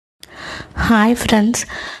Hi friends,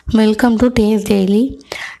 welcome to taste daily.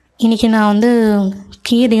 இன்றைக்கி நான்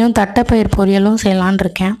கீரையும் தட்டைப்பயிர் பொரியலும் செய்யலான்னு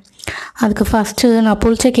இருக்கேன். அதுக்கு ஃபஸ்ட்டு நான்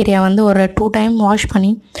புளிச்ச கீரையை ஒரு 2 டைம் வாஷ்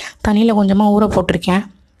பண்ணி தண்ணியில் கொஞ்சமாக ஊற போட்டிருக்கேன்.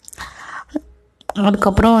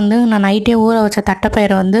 அதுக்கப்புறம் நான் நைட்டே ஊற வச்ச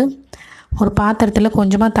தட்டைப்பயிரை ஒரு பாத்திரத்தில்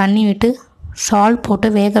கொஞ்சமாக தண்ணி விட்டு சால்ட் போட்டு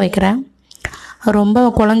வேக வைக்கிறேன். ரொம்ப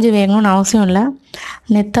குழஞ்சி வேகணும்னு அவசியம் இல்லை,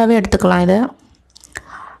 நெத்தாவே எடுத்துக்கலாம். இது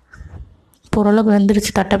ஓரளவுக்கு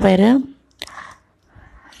வெந்துடுச்சு தட்டைப்பயிறு.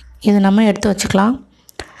 இது நம்ம எடுத்து வச்சுக்கலாம்.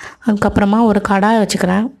 அதுக்கப்புறமா ஒரு கடாய்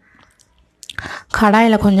வச்சுக்கிறேன்.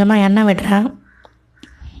 கடாயில் கொஞ்சமாக எண்ணெய் விடுறேன்.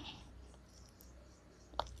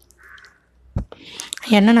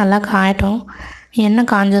 எண்ணெய் நல்லா காயட்டும். எண்ணெய்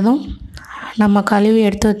காஞ்சதும் நம்ம கழுவி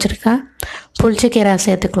எடுத்து வச்சுருக்க புளிச்சக்கீரை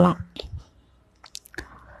சேர்த்துக்கலாம்.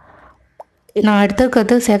 நான்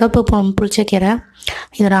எடுத்துருக்கிறது சிகப்பு புளிச்சக்கீரை.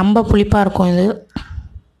 இது ரொம்ப புளிப்பாக இருக்கும்.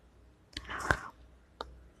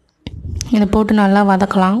 இதை போட்டு நல்லா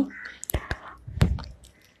வதக்கலாம்.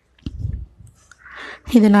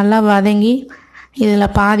 இது நல்லா வதங்கி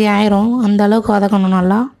இதில் பாதி ஆயிரும், அந்த அளவுக்கு வதக்கணும்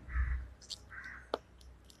நல்லா.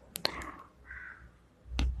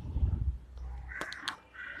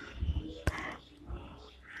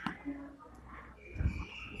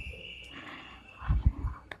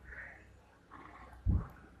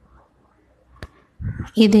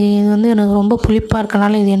 இது எனக்கு ரொம்ப புளிப்பாக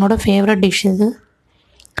இருக்கனால இது என்னோடய ஃபேவரட் டிஷ். இது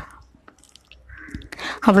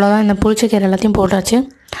அவ்வளோதான். இந்த புளிச்சக்கீரை எல்லாத்தையும் போட்டாச்சு.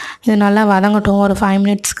 இது நல்லா வதங்கட்டும். ஒரு 5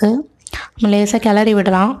 மினிட்ஸ்க்கு நம்ம லேசாக கிளறி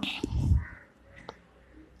விடலாம்.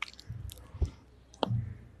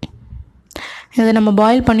 இதை நம்ம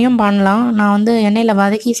பாயில் பண்ணியும் பண்ணலாம். நான் எண்ணெயில்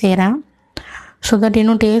வதக்கி செய்கிறேன், ஸோ தட்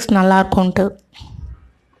இன்னும் டேஸ்ட் நல்லாயிருக்கும்ன்ட்டு.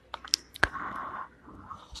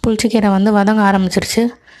 புளிச்சக்கீரை வதங்க ஆரம்பிச்சிருச்சு.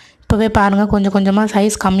 இப்போவே பாருங்கள், கொஞ்சம் கொஞ்சமாக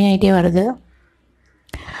சைஸ் கம்மியாகிட்டே வருது.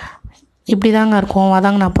 இப்படி தாங்க இருக்கும்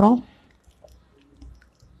வதங்கின அப்புறம்.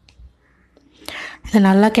 இதை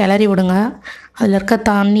நல்லா கிளறி விடுங்க. அதில் இருக்க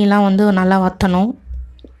தண்ணிலாம் நல்லா வற்றணும்.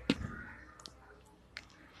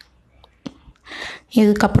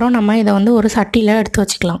 இதுக்கப்புறம் நம்ம இதை ஒரு சட்டியில் எடுத்து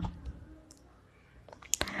வச்சுக்கலாம்.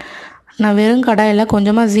 நான் வெறும் கடாயில்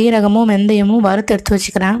கொஞ்சமாக சீரகமும் வெந்தயமும் வறுத்து எடுத்து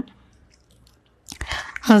வச்சுக்கிறேன்.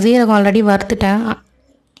 சீரகம் ஆல்ரெடி வறுத்துட்டேன்.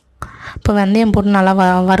 இப்போ வெந்தயம் போட்டு நல்லா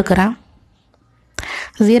வறுக்கிறேன்.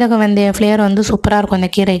 சீரகம் வெந்தயம் ஃப்ளேவர் சூப்பராக இருக்கும்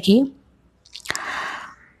இந்த கீரைக்கு.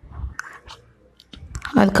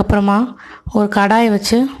 அதுக்கப்புறமா ஒரு கடாயை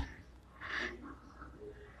வச்சு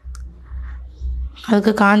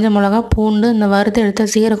அதுக்கு காஞ்ச மிளகா, பூண்டு, இந்த வறுத்து எடுத்த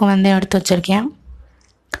சீரகம் வெந்தயம் எடுத்து வச்சுருக்கேன்.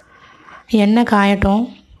 எண்ணெய் காயட்டும்.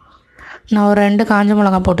 நான் ஒரு 2 காஞ்ச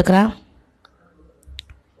மிளகா போட்டுக்கிறேன்.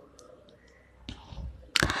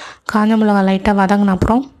 காஞ்ச மிளகா லைட்டாக வதங்கின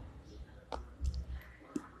அப்புறம்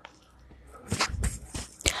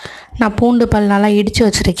நான் பூண்டு பல் நல்லா இடித்து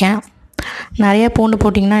வச்சுருக்கேன். நிறைய பூண்டு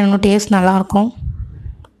போட்டிங்கன்னா இன்னும் டேஸ்ட் நல்லாயிருக்கும்.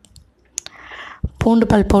 பூண்டு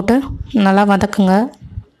பல் போட்டு நல்லா வதக்குங்க.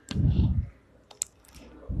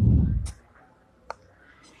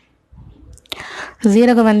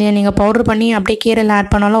 சீரக வெந்தயம் நீங்கள் பவுட்ரு பண்ணி அப்படியே கீரையில்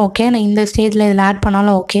ஆட் பண்ணாலும் ஓகே, நான் இந்த ஸ்டேஜில் இதில் ஆட்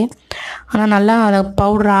பண்ணாலும் ஓகே. ஆனால் நல்லா அதை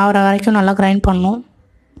பவுட்ரு ஆகிற வரைக்கும் நல்லா கிரைண்ட் பண்ணணும்.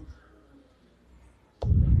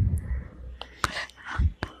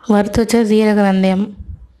 வறுத்து வச்ச சீரக வெந்தயம்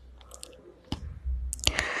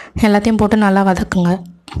எல்லாத்தையும் போட்டு நல்லா வதக்குங்க.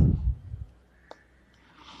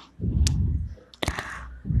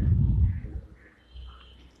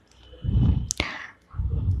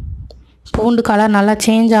 பூண்டு கலர் நல்லா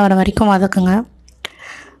சேஞ்ச் ஆகிற வரைக்கும் வதக்குங்க.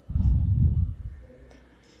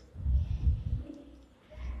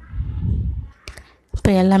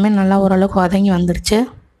 இப்போ எல்லாமே நல்லா ஓரளவுக்கு வதங்கி வந்துடுச்சு.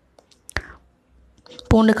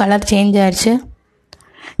 பூண்டு கலர் சேஞ்ச் ஆகிடுச்சு.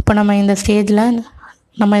 இப்போ நம்ம இந்த ஸ்டேஜில்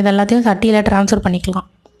நம்ம இது எல்லாத்தையும் சட்டியில் ட்ரான்ஸ்ஃபர் பண்ணிக்கலாம்.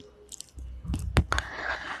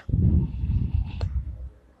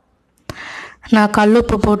 நான்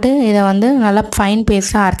கல்லுப்பு போட்டு இதை நல்லா ஃபைன்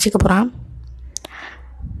பேஸ்ட்டாக அரைச்சிக்க போகிறேன்.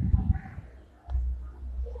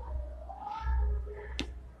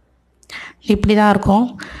 இப்படி தான் இருக்கும்.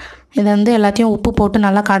 இதை எல்லாத்தையும் உப்பு போட்டு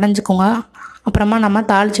நல்லா கடைஞ்சிக்கோங்க. அப்புறமா நம்ம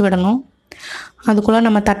தாளித்து விடணும். அதுக்குள்ளே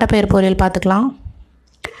நம்ம தட்டைப்பயிர் பொரியல் பார்த்துக்கலாம்.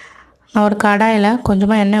 நான் ஒரு கடாயில்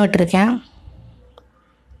கொஞ்சமாக எண்ணெய் விட்டுருக்கேன்.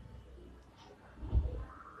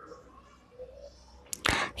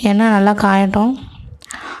 எண்ணெய் நல்லா காயட்டும்.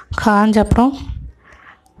 காஞ்ச அப்புறம்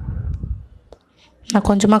நான்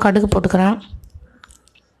கொஞ்சமாக கடுகு போட்டுக்கிறேன்.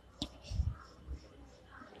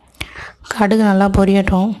 கடுகு நல்லா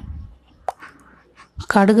பொரியட்டும்.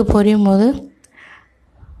 கடுகு பொரியும் போது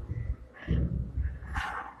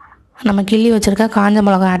நம்ம கிள்ளி வச்சுருக்க காஞ்ச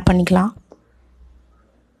மிளகா ஆட் பண்ணிக்கலாம்.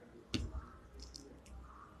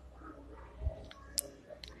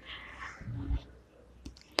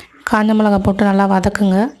 காஞ்ச மிளகாய் போட்டு நல்லா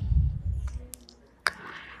வதக்குங்க.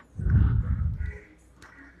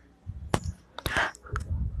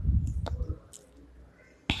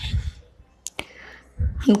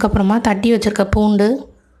 அதுக்கப்புறமா தட்டி வச்சுருக்க பூண்டு.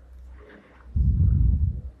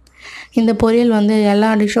 இந்த பொரியல் வந்து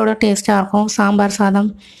எல்லா டிஷ்ஷோட டேஸ்ட்டாக இருக்கும். சாம்பார் சாதம்,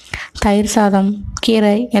 தயிர் சாதம்,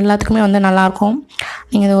 கீரை எல்லாத்துக்குமே வந்து நல்லாயிருக்கும்.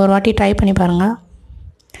 நீங்கள் இதை ஒரு வாட்டி ட்ரை பண்ணி பாருங்கள்.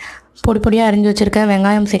 பொடி பொடியாக அரிஞ்சு வச்சுருக்க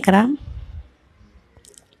வெங்காயம் சேர்க்குறேன்.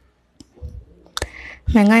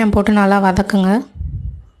 வெங்காயம் போட்டு நல்லா வதக்குங்க.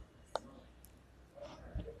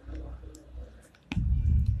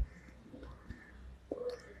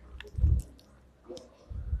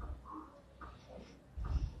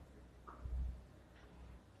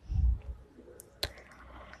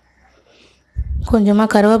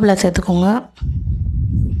 கொஞ்சமாக கருவேப்பிலை சேர்த்துக்கோங்க.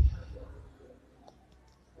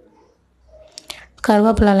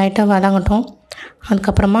 கருவேப்பிலை லைட்டாக வதங்கட்டும்.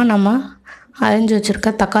 அதுக்கப்புறமா நம்ம அரைஞ்சி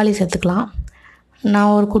வச்சுருக்க தக்காளி சேர்த்துக்கலாம்.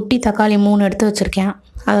 நான் ஒரு குட்டி தக்காளி 3 எடுத்து வச்சுருக்கேன்.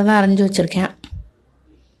 அதை தான் அரைஞ்சி வச்சுருக்கேன்.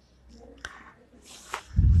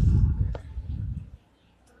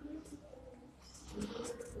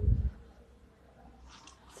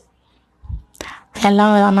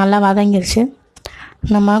 எல்லாம் நல்லா வதங்கிருச்சு.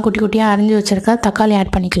 நம்ம குட்டி குட்டியாக அரிஞ்சு வச்சுருக்க தக்காளி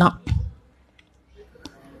ஆட் பண்ணிக்கலாம்.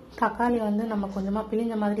 தக்காளி வந்து நம்ம கொஞ்சமாக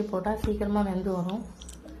பிழிஞ்ச மாதிரி போட்டால் சீக்கிரமாக வெந்து வரும்.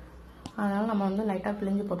 அதனால் நம்ம வந்து லைட்டாக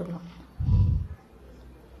பிழிஞ்சு போட்டுக்கலாம்.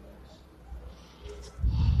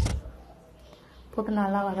 போட்டு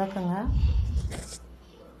நல்லா வதக்குங்க.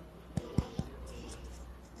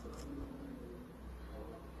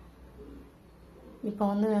 இப்போ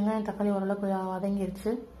வந்து வெங்காயம் தக்காளி ஓரளவுக்கு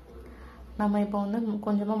வதங்கிருச்சு. நம்ம இப்போ வந்து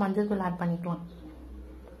கொஞ்சமாக மஞ்சள் தூள் ஆட் பண்ணிக்கலாம்.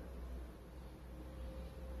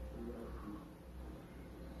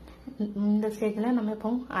 இந்த ஸ்டேஜில் நம்ம இப்போ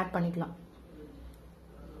ஆட் பண்ணிக்கலாம்.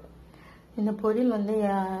 இந்த பொரியல் வந்து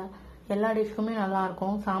எல்லா டிஷ்க்குமே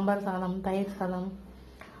நல்லாயிருக்கும். சாம்பார் சாதம், தயிர் சாதம்,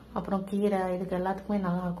 அப்புறம் கீரை, இதுக்கு எல்லாத்துக்குமே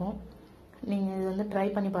நல்லாயிருக்கும். நீங்கள் இது வந்து ட்ரை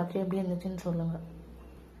பண்ணி பார்த்துட்டு எப்படி இருந்துச்சுன்னு சொல்லுங்கள்.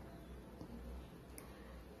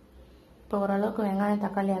 இப்போ ஓரளவுக்கு வெங்காயம்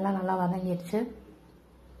தக்காளி எல்லாம் நல்லா வதங்கிடுச்சு.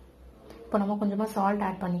 இப்போ நம்ம கொஞ்சமாக சால்ட்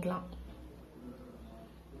ஆட் பண்ணிக்கலாம்.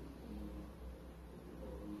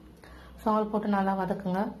 சால்ட் போட்டு நல்லா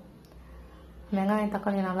வதக்குங்க. வெங்காயம்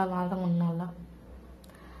தக்காளி நல்லா வதங்கணும். நல்லா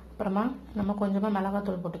அப்புறமா நம்ம கொஞ்சமாக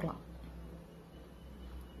மிளகாத்தூள் போட்டுக்கலாம்.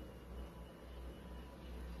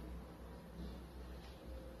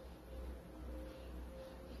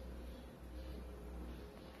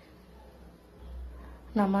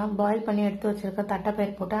 நம்ம பாயில் பண்ணி எடுத்து வச்சுருக்க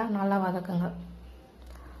தட்டைப்பயிறு போட்டால் நல்லா வதக்குங்க.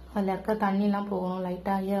 அதில் இருக்க தண்ணிலாம் போகணும்.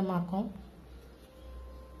 லைட்டாக ஈரமாக இருக்கும்.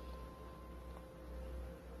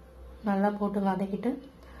 நல்லா போட்டு வதக்கிட்டு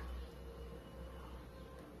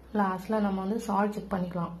லாஸ்ட்டில் நம்ம வந்து சால்ட் செக்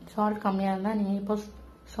பண்ணிக்கலாம். சால்ட் கம்மியாக இருந்தால் நீங்கள் இப்போ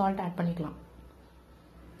சால்ட் ஆட் பண்ணிக்கலாம்.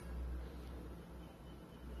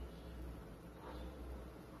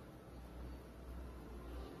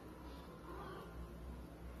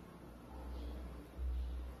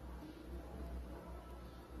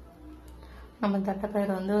 நம்ம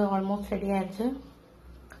தட்டைப்பயிறு வந்து ஆல்மோஸ்ட் ரெடி ஆயிடுச்சு.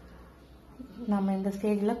 நம்ம இந்த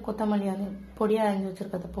ஸ்டேஜில் கொத்தமல்லி பொடியாக அரைஞ்சி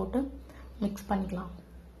வச்சுருக்கிறத போட்டு மிக்ஸ் பண்ணிக்கலாம்.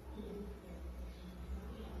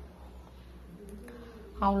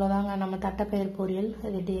 அவ்வளோதாங்க, நம்ம தட்டைப்பயிறு பொரியல்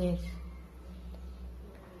ரெடி ஆயிடுச்சு.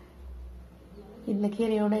 இந்த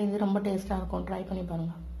கீரையோட இது ரொம்ப டேஸ்ட்டாக இருக்கும். ட்ரை பண்ணி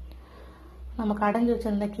பாருங்கள். நம்ம கடைஞ்சி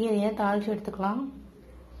வச்சுருந்த கீரையை தாளித்து எடுத்துக்கலாம்.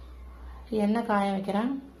 எண்ணெய் காய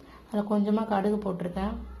வைக்கிறேன். அதில் கொஞ்சமாக கடுகு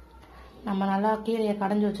போட்டிருக்கேன். நம்ம நல்லா கீரையை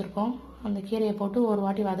கடைஞ்சி வச்சுருக்கோம். அந்த கீரையை போட்டு ஒரு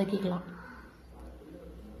வாட்டி வதக்கிக்கலாம்.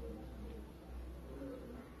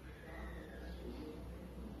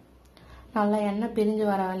 நல்லா எண்ணெய் பிரிஞ்சு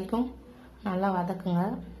வர வரைக்கும் நல்லா வதக்குங்க.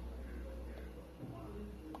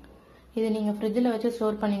 இது நீங்கள் ஃப்ரிட்ஜில் வச்சு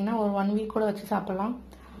ஸ்டோர் பண்ணிங்கன்னா ஒரு 1 வீக் கூட வச்சு சாப்பிட்லாம்.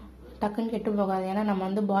 டக்குன்னு கெட்டு போகாது. ஏன்னா நம்ம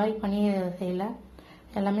வந்து பாயில் பண்ணி செய்யலை,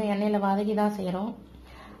 எல்லாமே எண்ணெயில் வதக்கி தான் செய்கிறோம்.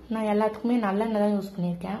 நான் எல்லாத்துக்குமே நல்லெண்ணெய் தான் யூஸ்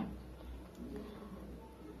பண்ணியிருக்கேன்.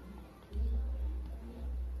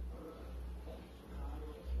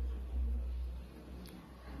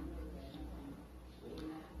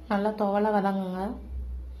 நல்லா துவலை வதங்குங்க.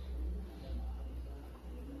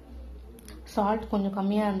 சால்ட் கொஞ்சம்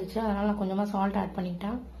கம்மியாக இருந்துச்சு, அதனால் நான் கொஞ்சமாக சால்ட் ஆட்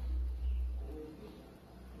பண்ணிக்கிட்டேன்.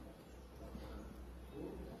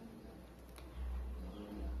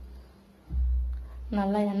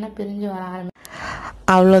 நல்லா எண்ணெய் பிரிஞ்சு வர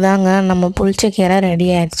அவ்வளோதாங்க, நம்ம புளிச்ச கீரை ரெடி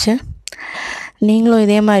ஆயிடுச்சு. நீங்களும்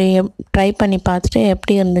இதே மாதிரி ட்ரை பண்ணி பார்த்துட்டு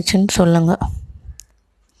எப்படி இருந்துச்சுன்னு சொல்லுங்கள்.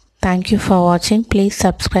 தேங்க்யூ ஃபார் வாட்சிங். Please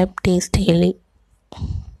subscribe taste daily.